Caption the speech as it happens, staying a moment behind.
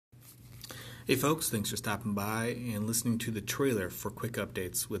Hey folks, thanks for stopping by and listening to the trailer for Quick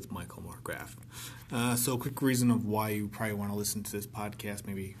Updates with Michael Markgraf. So a quick reason of why you probably want to listen to this podcast,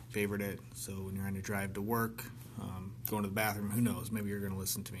 maybe favorite it, so when you're on your drive to work, going to the bathroom, who knows, maybe you're going to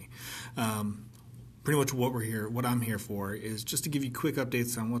listen to me. Pretty much what I'm here for is just to give you quick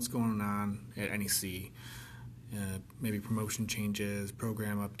updates on what's going on at NEC. Maybe promotion changes,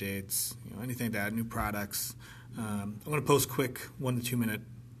 program updates, anything like that, new products. I'm going to post quick 1 to 2 minute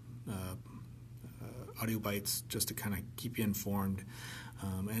audio bites just to kind of keep you informed,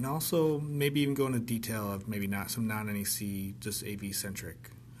 and also maybe even go into detail of maybe not some non-NEC, just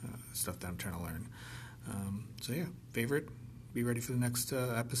AV-centric stuff that I'm trying to learn. Favorite. Be ready for the next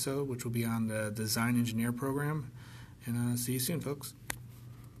episode, which will be on the Design Engineer program, and see you soon, folks.